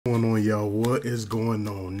Going on, y'all? What is going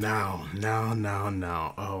on now?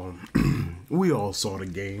 We all saw the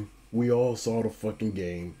game. We all saw the fucking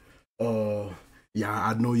game. Yeah,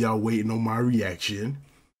 I know y'all waiting on my reaction.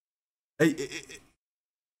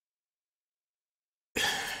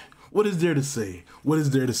 What is there to say? What is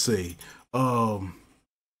there to say?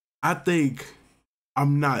 I think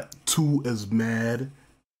I'm not too as mad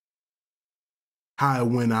how it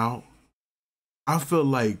went out. I feel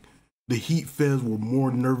like the Heat fans were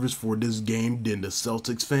more nervous for this game than the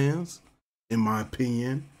Celtics fans, in my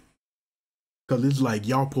opinion. Because it's like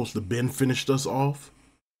y'all supposed to been finished us off.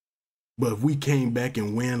 But if we came back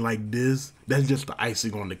and win like this, that's just the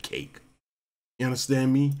icing on the cake. You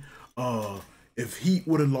understand me? If Heat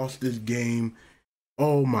would have lost this game,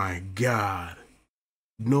 oh my God.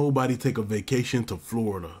 Nobody take a vacation to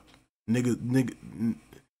Florida. Niggas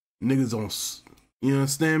on, you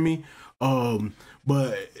understand me?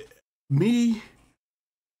 But me,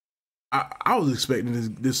 I was expecting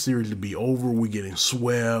this series to be over. We getting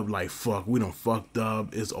swept, like fuck, we done fucked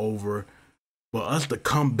up, it's over. But us to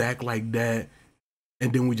come back like that,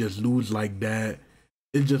 and then we just lose like that,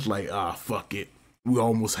 it's just like, fuck it. We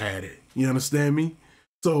almost had it. You understand me?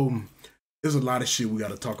 So there's a lot of shit we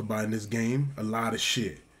gotta talk about in this game. A lot of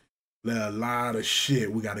shit. A lot of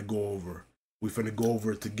shit we gotta go over. We finna go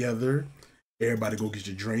over it together. Everybody go get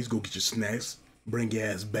your drinks, go get your snacks, bring your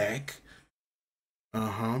ass back.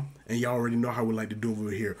 And y'all already know how we like to do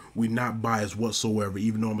over here. We not biased whatsoever.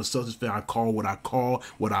 Even though I'm a Celtics fan, I call,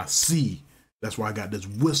 what I see. That's why I got this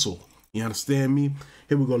whistle. You understand me?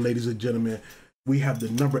 Here we go, ladies and gentlemen. We have the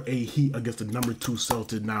number 8 Heat against the number 2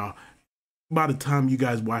 Celtics. Now, by the time you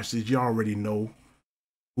guys watch this, you already know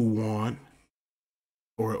who won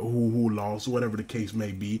or who lost, whatever the case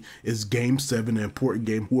may be. It's game 7, an important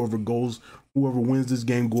game. Whoever wins this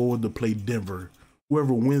game, go over to play Denver.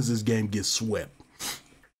 Whoever wins this game gets swept.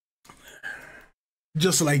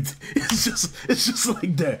 Just like it's just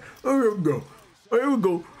like that. Oh, here we go. Oh, here we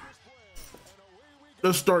go.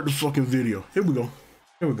 Let's start the fucking video. Here we go.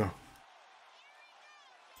 Here we go.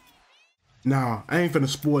 Now, I ain't finna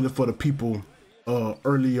spoil it for the people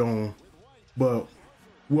early on, but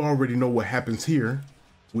we already know what happens here.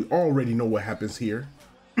 We already know what happens here.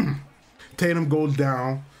 Tatum goes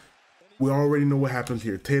down. We already know what happens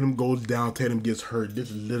here. Tatum goes down. Tatum gets hurt.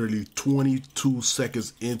 This is literally 22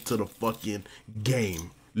 seconds into the fucking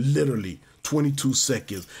game. Literally 22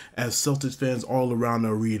 seconds. As Celtics fans all around the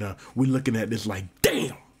arena, we're looking at this like,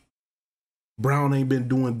 damn. Brown ain't been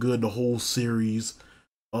doing good the whole series.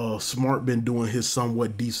 Smart been doing his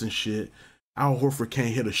somewhat decent shit. Al Horford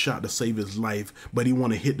can't hit a shot to save his life, but he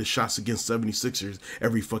want to hit the shots against 76ers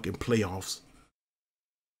every fucking playoffs.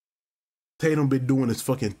 Tatum been doing his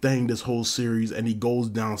fucking thing this whole series, and he goes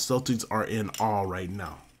down. Celtics are in awe right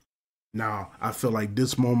now. Now, I feel like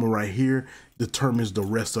this moment right here determines the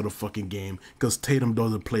rest of the fucking game, because Tatum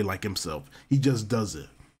doesn't play like himself. He just does it.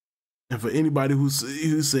 And for anybody who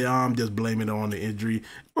say, oh, I'm just blaming it on the injury,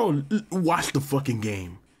 bro, watch the fucking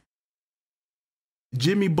game.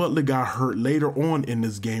 Jimmy Butler got hurt later on in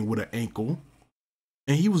this game with an ankle,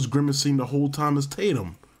 and he was grimacing the whole time as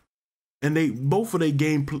Tatum. And both of their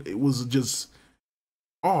game was just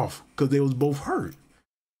off because they was both hurt.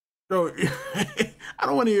 So I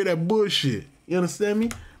don't want to hear that bullshit. You understand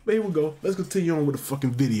me? But here we go. Let's continue on with the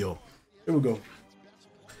fucking video. Here we go.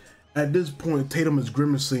 At this point, Tatum is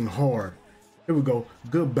grimacing hard. Here we go.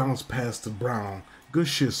 Good bounce pass to Brown. Good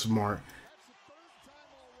shit, Smart.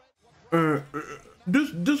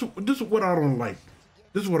 This is what I don't like.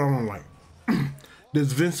 This is what I don't like.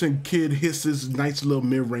 This Vincent kid hits this nice little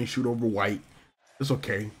mid-range shoot over White. It's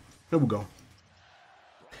okay. Here we go.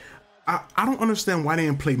 I don't understand why they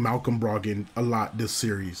didn't play Malcolm Brogdon a lot this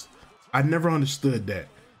series. I never understood that.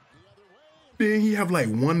 Then he have like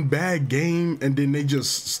one bad game and then they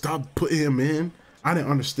just stopped putting him in. I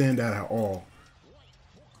didn't understand that at all.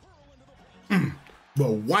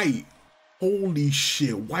 But White, holy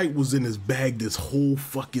shit, White was in his bag this whole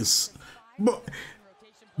fucking... But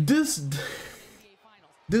this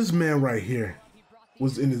man right here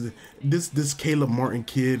was in his... This Caleb Martin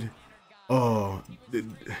kid, I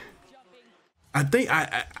think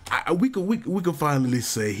we could finally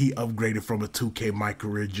say he upgraded from a 2K My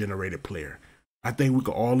Career generated player. I think we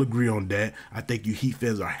could all agree on that. I think you Heat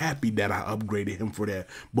fans are happy that I upgraded him for that.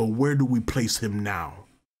 But where do we place him now?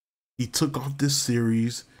 He took off this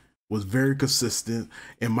series, was very consistent.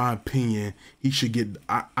 In my opinion, he should get...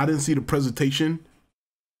 I didn't see the presentation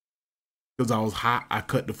because I was hot. I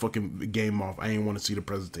cut the fucking game off. I didn't want to see the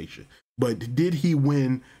presentation. But did he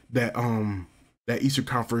win that Eastern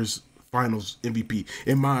Conference Finals MVP?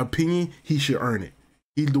 In my opinion, he should earn it.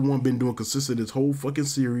 He's the one been doing consistent this whole fucking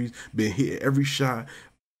series, been hitting every shot,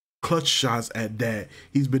 clutch shots at that.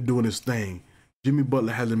 He's been doing his thing. Jimmy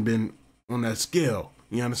Butler hasn't been on that scale.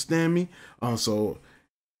 You understand me? So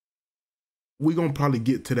we're going to probably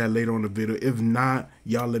get to that later on the video. If not,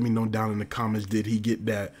 y'all let me know down in the comments, did he get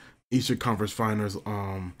that Eastern Conference Finals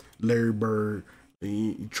Larry Bird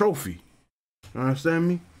trophy? You understand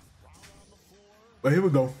me? But here we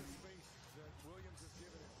go.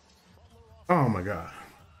 Oh my God.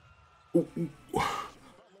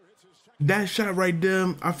 That shot right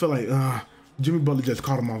there, I feel like Jimmy Butler just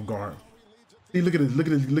caught him off guard. See, look at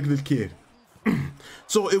this kid.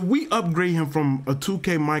 So if we upgrade him from a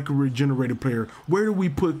 2K micro generated player, where do we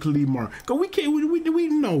put Khalid Martin? Cause we can't. We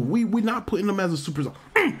know we not putting him as a superstar.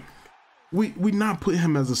 we not putting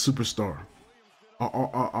him as a superstar,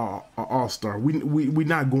 all-star. We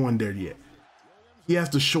not going there yet. He has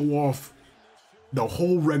to show off the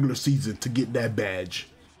whole regular season to get that badge.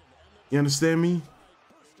 You understand me?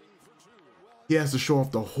 He has to show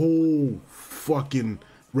off the whole fucking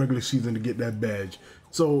regular season to get that badge.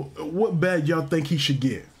 So what badge y'all think he should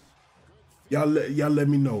get? Y'all let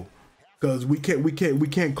me know, cause we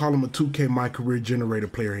can't call him a 2K my career generator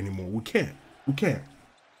player anymore. We can't.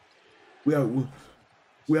 We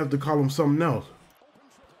have to call him something else.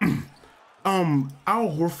 Al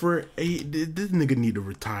Horford, this nigga need to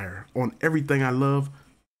retire. On everything I love,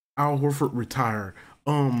 Al Horford retire.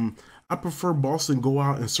 I prefer Boston go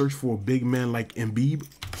out and search for a big man like Embiid.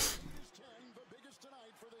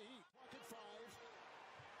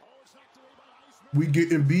 We get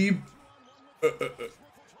Embiid,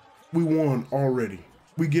 we won already.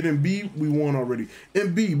 We get Embiid, we won already.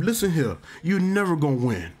 Embiid, listen here, you're never gonna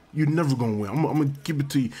win. You're never gonna win. I'm gonna keep it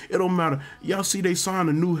to you. It don't matter. Y'all see they signed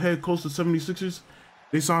a new head coach to 76ers?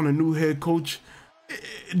 They signed a new head coach.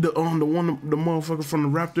 The motherfucker from the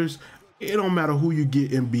Raptors. It don't matter who you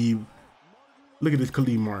get, Embiid. Look at this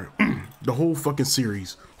Khalid Martin. The whole fucking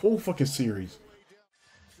series.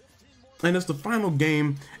 And it's the final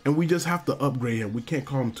game, and we just have to upgrade him. We can't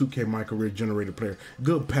call him 2K my career generated player.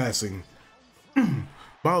 Good passing.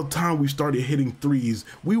 By the time we started hitting threes,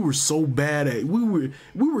 we were so bad at we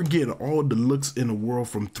were getting all the looks in the world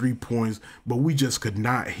from 3 points, but we just could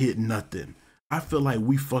not hit nothing. I feel like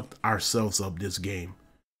we fucked ourselves up this game.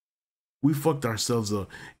 We fucked ourselves up.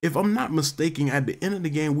 If I'm not mistaken, at the end of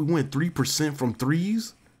the game, we went 3% from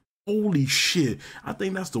threes. Holy shit. I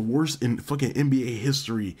think that's the worst in fucking NBA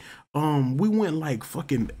history. We went like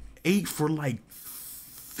fucking 8 for like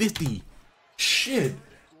 50. Shit.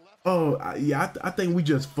 Yeah, I think we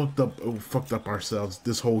just fucked up ourselves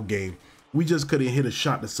this whole game. We just couldn't hit a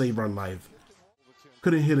shot to save our life.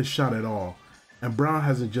 Couldn't hit a shot at all. And Brown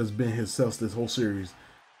hasn't just been himself this whole series.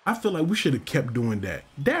 I feel like we should have kept doing that.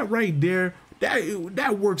 That right there,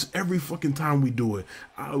 that works every fucking time we do it.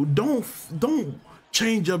 Don't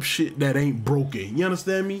change up shit that ain't broken. You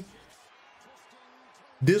understand me?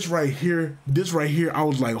 This right here, I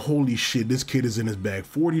was like, holy shit, this kid is in his bag.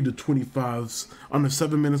 40 to 25s under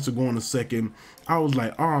 7 minutes to go in the second. I was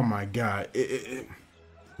like, oh my God.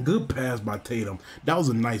 Good pass by Tatum. That was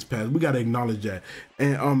a nice pass. We gotta acknowledge that.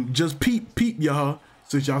 And just peep y'all,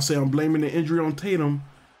 since y'all say I'm blaming the injury on Tatum.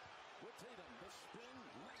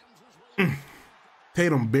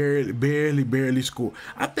 Tatum barely scored.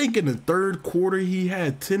 I think in the third quarter he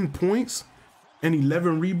had 10 points and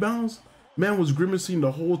 11 rebounds. Man was grimacing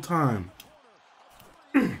the whole time.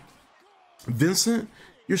 Vincent,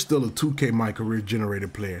 you're still a 2K my career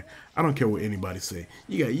generated player. I don't care what anybody say.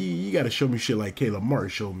 You got to show me shit like Caleb Martin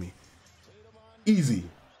showed me. Easy.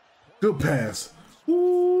 Good pass.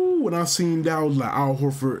 Ooh, when I seen that, I was like, Al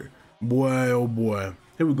Horford, boy, oh boy.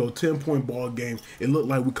 Here we go, 10-point ball game. It looked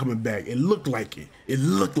like we're coming back. It looked like it. It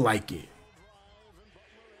looked like it.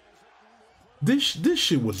 This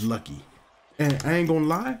shit was lucky. And I ain't gonna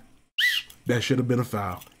lie, that should have been a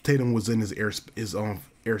foul. Tatum was in his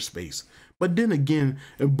airspace. But then again,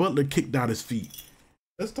 and Butler kicked out his feet.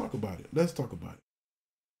 Let's talk about it.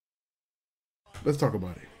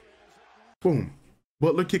 Boom.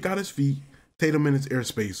 Butler kick out his feet. Tatum in his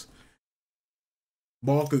airspace.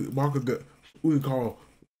 Ball could go. We could call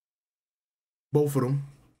both of them.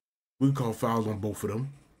 We could call fouls on both of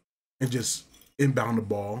them. And just inbound the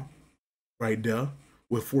ball right there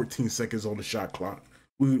with 14 seconds on the shot clock.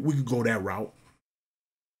 We could go that route.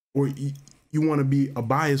 Or you want to be a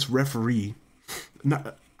biased referee.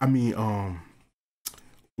 One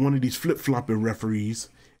of these flip-flopping referees.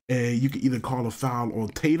 And you can either call a foul on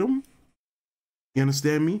Tatum. You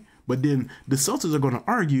understand me? But then the Celtics are going to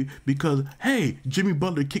argue because, hey, Jimmy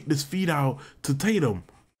Butler kicked his feet out to Tatum.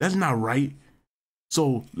 That's not right.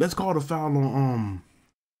 So let's call the foul on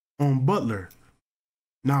Butler.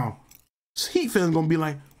 Now, Heat fans gonna be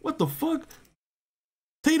like, what the fuck?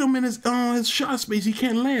 Tatum in his shot space, he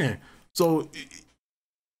can't land. So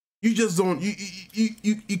you just don't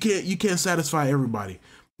you can't satisfy everybody.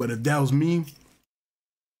 But if that was me,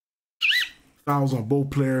 fouls on both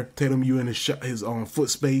player. Tatum, you in his foot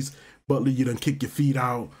space. Butler, you done kick your feet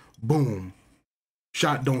out. Boom.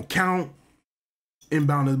 Shot don't count.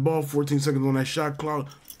 Inbound his ball. 14 seconds on that shot clock.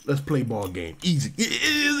 Let's play ball game. Easy. It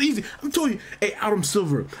is easy. I'm telling you. Hey, Adam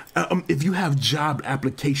Silver, if you have job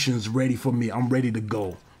applications ready for me, I'm ready to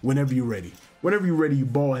go. Whenever you're ready. Whenever you're ready, you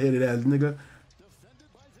ball-headed ass nigga.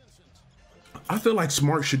 I feel like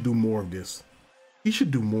Smart should do more of this. He should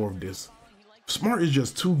do more of this. Smart is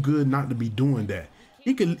just too good not to be doing that.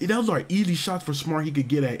 Those are easy shots for Smart he could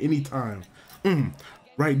get at any time.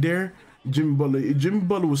 Right there, Jimmy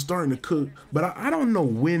Butler was starting to cook, but I don't know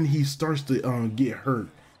when he starts to get hurt.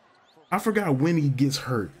 I forgot when he gets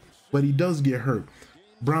hurt, but he does get hurt.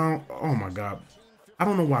 Brown, oh my God. I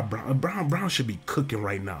don't know why Brown should be cooking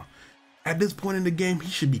right now. At this point in the game, he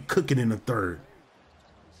should be cooking in the third.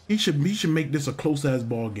 He should make this a close ass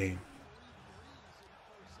ball game.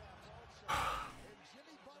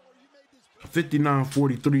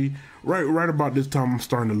 59-43. Right about this time, I'm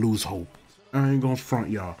starting to lose hope. I ain't gonna front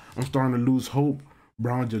y'all. I'm starting to lose hope.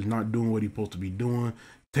 Brown just not doing what he's supposed to be doing.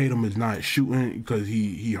 Tatum is not shooting because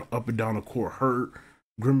he up and down the court hurt,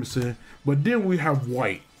 grimacing. But then we have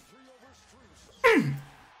White.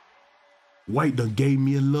 White done gave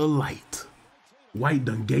me a little light. White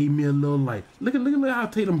done gave me a little light. Look at how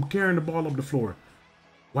Tatum carrying the ball up the floor.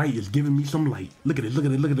 White is giving me some light. Look at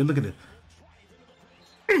it.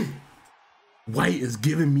 White is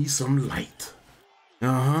giving me some light.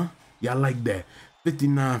 Y'all like that.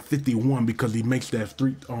 59-51 because he makes that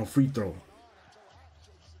free throw.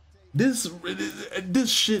 This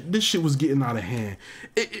shit was getting out of hand.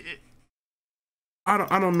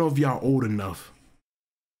 I don't know if y'all old enough,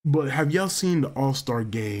 but have y'all seen the All-Star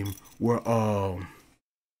game where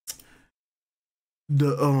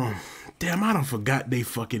damn, I done forgot they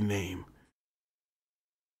fucking name.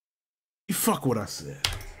 Fuck what I said.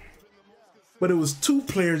 But it was two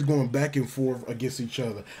players going back and forth against each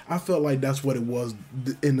other. I felt like that's what it was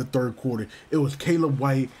in the third quarter. It was Caleb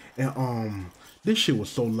White and this shit was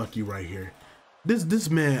so lucky right here. This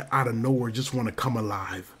man out of nowhere just want to come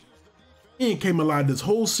alive. He ain't came alive this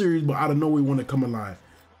whole series, but out of nowhere he want to come alive.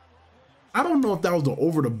 I don't know if that was the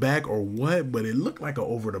over the back or what, but it looked like an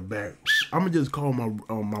over the back. I'ma just call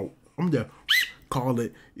I'm just call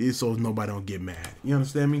it so nobody don't get mad. You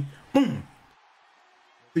understand me? Boom.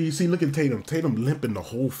 So you see, look at Tatum. Tatum limping the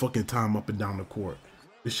whole fucking time up and down the court.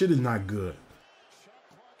 This shit is not good.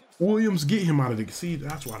 Williams, get him out of the... See,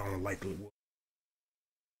 that's why I don't like it.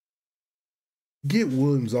 Get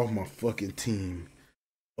Williams off my fucking team.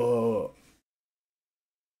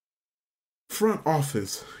 Front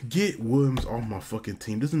office, get Williams off my fucking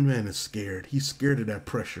team. This man is scared. He's scared of that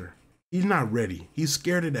pressure. He's not ready. He's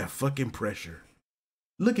scared of that fucking pressure.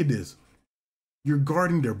 Look at this. You're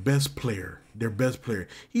guarding their best player.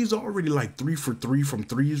 He's already like 3 for 3 from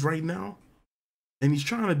threes right now. And he's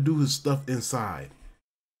trying to do his stuff inside.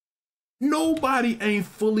 Nobody ain't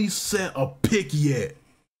fully set a pick yet.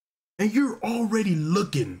 And you're already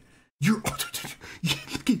looking. Look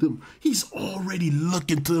at him. He's already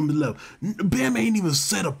looking to him left. Bam ain't even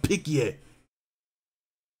set a pick yet.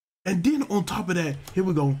 And then on top of that, here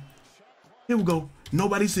we go.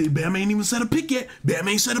 Nobody said Bam ain't even set a pick yet. Bam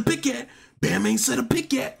ain't set a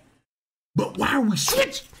pick yet. But why are we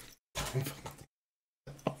switching?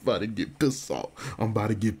 I'm about to get pissed off.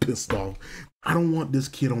 I don't want this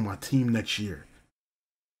kid on my team next year.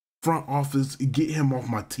 Front office, get him off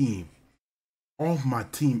my team. Off my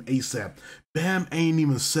team ASAP. Bam ain't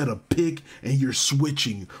even set a pick and you're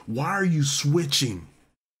switching. Why are you switching?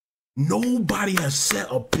 Nobody has set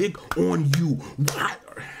a pick on you. Why?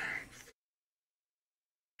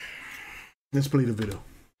 Let's play the video.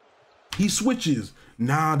 He switches.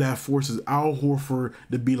 Now that forces Al Horford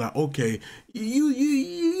to be like, okay,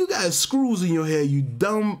 you got screws in your head, you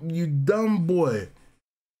dumb boy.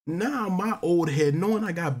 Now my old head, knowing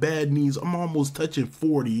I got bad knees, I'm almost touching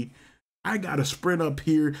 40. I gotta sprint up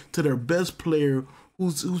here to their best player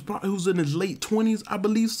who's in his late 20s, I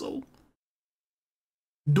believe so.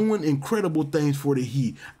 Doing incredible things for the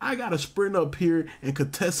Heat. I gotta sprint up here and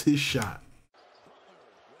contest his shot.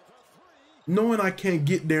 Knowing I can't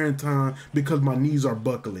get there in time because my knees are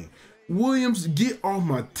buckling. Williams, get off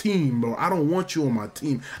my team, bro. I don't want you on my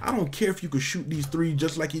team. I don't care if you could shoot these threes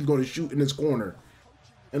just like he's going to shoot in this corner.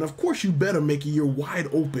 And of course you better make it. You're wide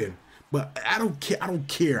open. But I don't care. I don't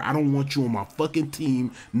care. I don't want you on my fucking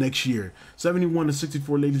team next year.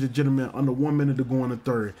 71-64, ladies and gentlemen. Under 1 minute to go in the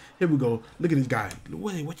third. Here we go. Look at this guy.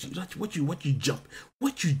 Wait, what you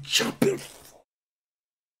jumping for?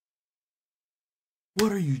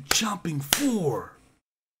 What are you jumping for?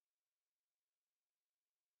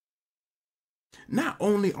 Not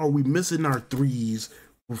only are we missing our threes,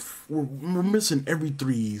 we're missing every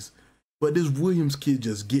threes, but this Williams kid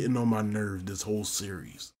just getting on my nerve this whole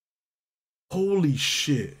series. Holy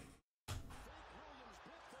shit.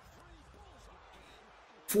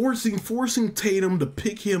 Forcing Tatum to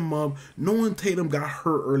pick him up, knowing Tatum got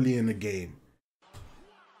hurt early in the game.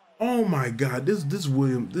 Oh my God, this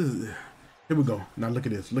Williams, here we go. Now look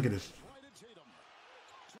at this, look at this.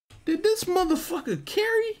 Did this motherfucker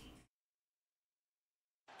carry?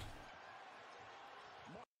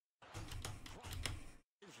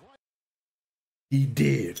 He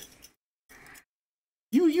did.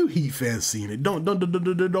 You Heat fans seen it. Don't do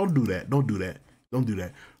that. Don't do that. Don't do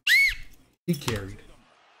that. He carried.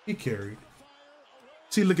 He carried.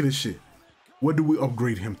 See, look at this shit. What do we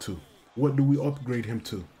upgrade him to? What do we upgrade him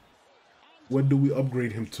to? What do we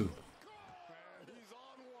upgrade him to?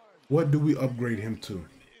 What do we upgrade him to?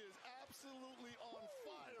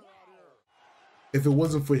 If it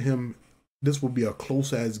wasn't for him, this would be a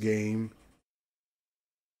close ass game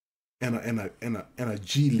and a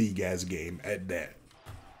G League ass game at that.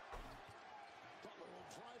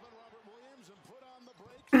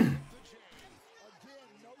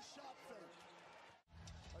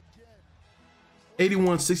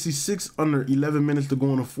 81-66, under 11 minutes to go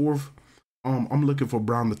in the fourth. I'm looking for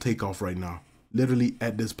Brown to take off right now. Literally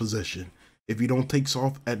at this possession. If he don't take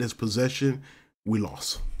off at this possession, we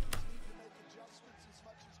lost.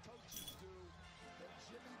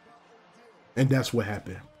 And that's what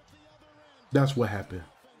happened. That's what happened.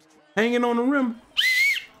 Hanging on the rim.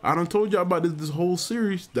 I done told y'all about this whole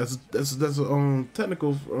series. That's a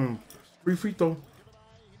technical free throw.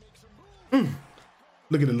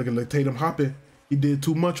 Look at it, Tatum hopping. He did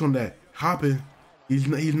too much on that. Hopping. He's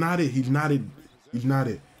not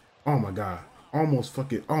it. Oh my God. Almost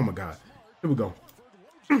fucking, oh my God. Here we go.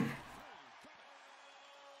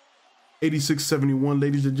 86-71,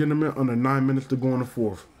 ladies and gentlemen, under 9 minutes to go in the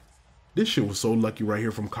fourth. This shit was so lucky right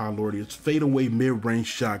here from Kyle Lowry. It's fadeaway mid-range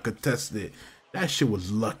shot, contested. That shit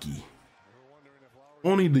was lucky.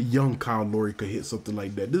 Only the young Kyle Lowry could hit something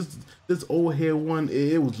like that. This old head one,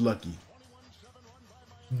 it was lucky.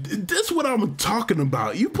 That's what I'm talking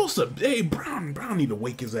about. You supposed to, hey, Brown need to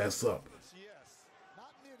wake his ass up.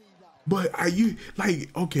 But are you, like,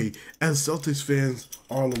 okay, as Celtics fans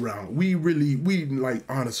all around, we like,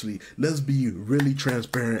 honestly, let's be really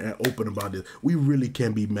transparent and open about this. We really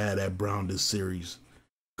can't be mad at Brown this series.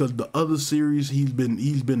 Because the other series, he's been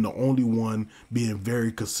the only one being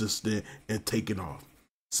very consistent and taking off.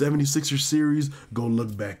 76ers series, go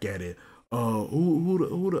look back at it.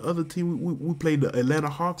 Who the other team we played, the Atlanta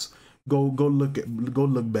Hawks? Go look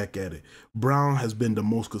back at it. Brown has been the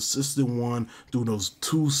most consistent one through those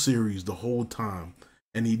two series the whole time.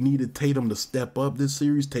 And he needed Tatum to step up this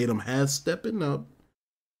series. Tatum has stepping up.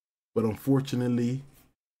 But unfortunately,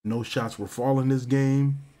 no shots were falling this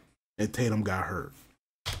game. And Tatum got hurt.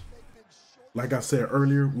 Like I said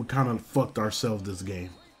earlier, we kind of fucked ourselves this game.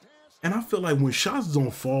 And I feel like when shots don't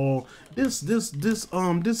fall, this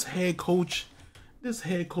head coach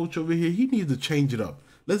over here, he needs to change it up.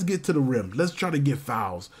 Let's get to the rim. Let's try to get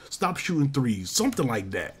fouls. Stop shooting threes. Something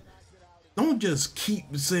like that. Don't just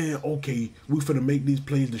keep saying, okay, we're finna make these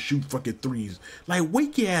plays to shoot fucking threes. Like,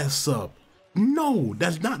 wake your ass up. No,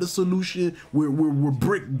 that's not the solution. We're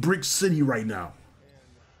brick city right now.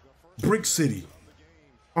 Brick city.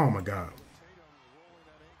 Oh my God.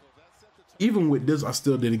 Even with this, I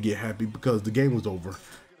still didn't get happy because the game was over.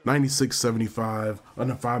 96-75,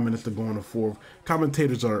 under 5 minutes to go in the fourth.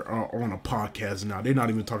 Commentators are on a podcast now. They're not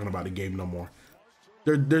even talking about the game no more.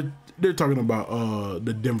 They're talking about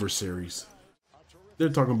the Denver series. They're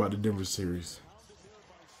talking about the Denver series.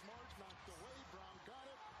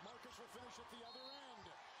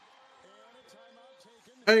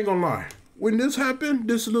 I ain't gonna lie. When this happened,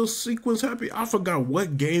 this little sequence happened, I forgot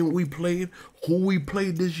what game we played, who we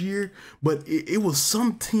played this year, but it was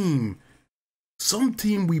some team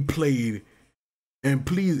we played. And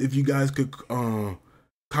please, if you guys could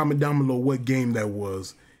comment down below what game that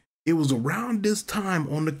was. It was around this time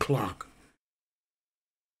on the clock.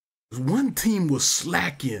 One team was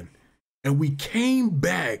slacking, and we came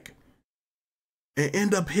back and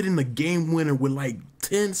end up hitting the game winner with like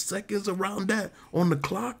 10 seconds around that on the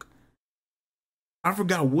clock. I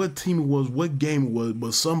forgot what team it was, what game it was,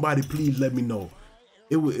 but somebody please let me know.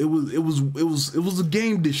 It was a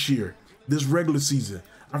game this year. this regular season.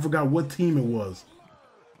 I forgot what team it was.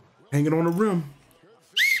 Hanging on the rim.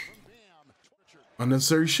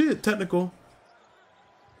 Unnecessary shit, technical.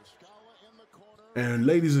 And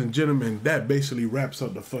ladies and gentlemen, that basically wraps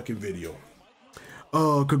up the fucking video.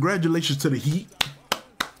 Congratulations to the Heat.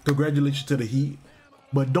 Congratulations to the Heat.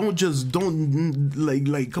 But don't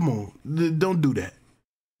like come on. Don't do that.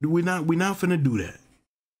 We're not finna do that.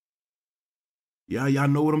 Y'all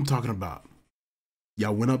know what I'm talking about.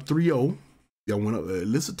 Y'all went up 3-0. Y'all went up,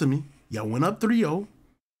 listen to me. Y'all went up 3-0.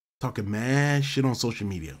 Talking mad shit on social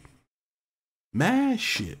media. Mad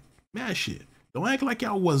shit. Mad shit. Don't act like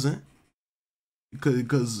y'all wasn't.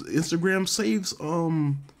 Because Instagram saves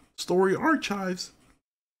story archives.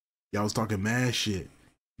 Y'all was talking mad shit.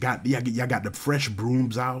 Y'all got the fresh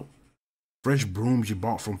brooms out. Fresh brooms you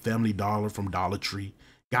bought from Family Dollar, from Dollar Tree.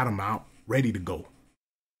 Got them out. Ready to go.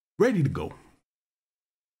 Ready to go.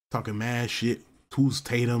 Talking mad shit. Who's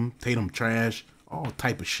Tatum? Tatum trash. All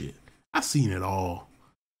type of shit. I seen it all.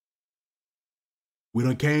 We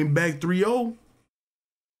done came back 3-0.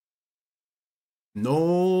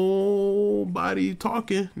 Nobody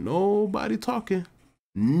talking. Nobody talking.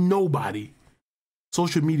 Nobody.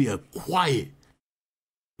 Social media quiet.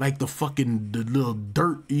 Like the little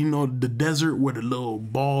dirt, you know, the desert where the little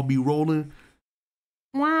ball be rolling.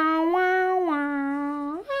 Wow, wow,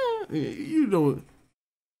 wow. You know,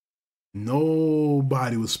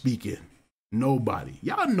 nobody was speaking. Nobody.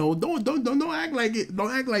 Y'all know. Don't act like it.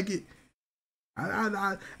 Don't act like it.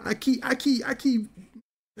 I keep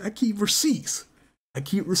receipts. I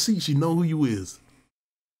keep receipts. You know who you is.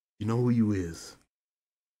 You know who you is.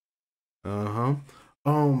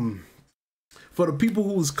 For the people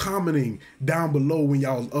who was commenting down below when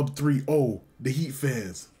y'all was up 3-0, the Heat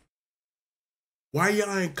fans, why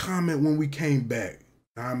y'all ain't comment when we came back?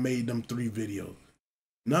 I made them 3 videos.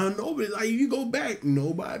 Nah, nobody, like, you go back,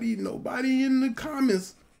 nobody in the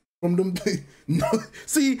comments from them. No,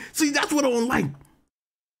 see, that's what I don't like.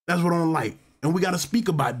 That's what I don't like. And we got to speak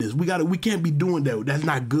about this. We can't be doing that. That's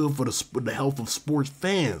not good for the health of sports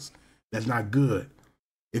fans. That's not good.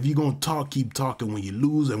 If you're going to talk, keep talking when you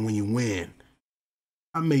lose and when you win.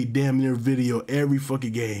 I made damn near video every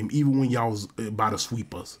fucking game, even when y'all was about to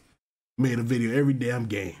sweep us. Made a video every damn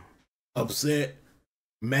game. Upset,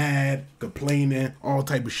 mad, complaining, all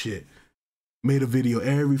type of shit. Made a video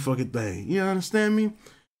every fucking thing. You understand me?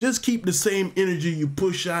 Just keep the same energy you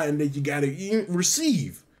push out and that you gotta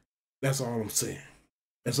receive. That's all I'm saying.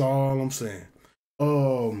 That's all I'm saying.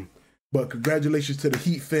 But congratulations to the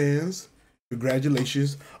Heat fans.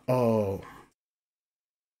 Congratulations. Y'all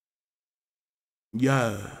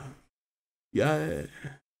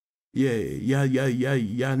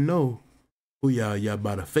know who y'all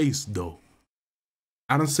about to face though.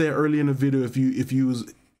 I done said earlier in the video, if you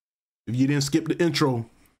didn't skip the intro,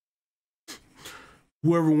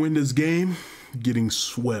 whoever win this game getting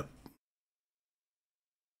swept.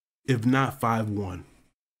 If not 5-1.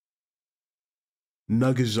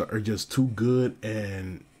 Nuggets are just too good,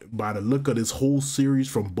 and by the look of this whole series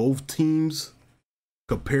from both teams,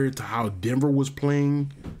 compared to how Denver was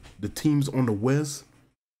playing the teams on the West,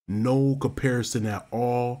 no comparison at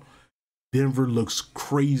all. Denver looks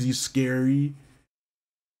crazy scary.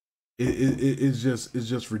 It's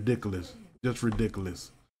just ridiculous. Just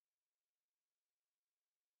ridiculous.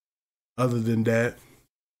 Other than that,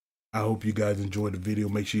 I hope you guys enjoyed the video.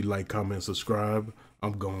 Make sure you like, comment, subscribe.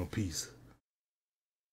 I'm gone. Peace.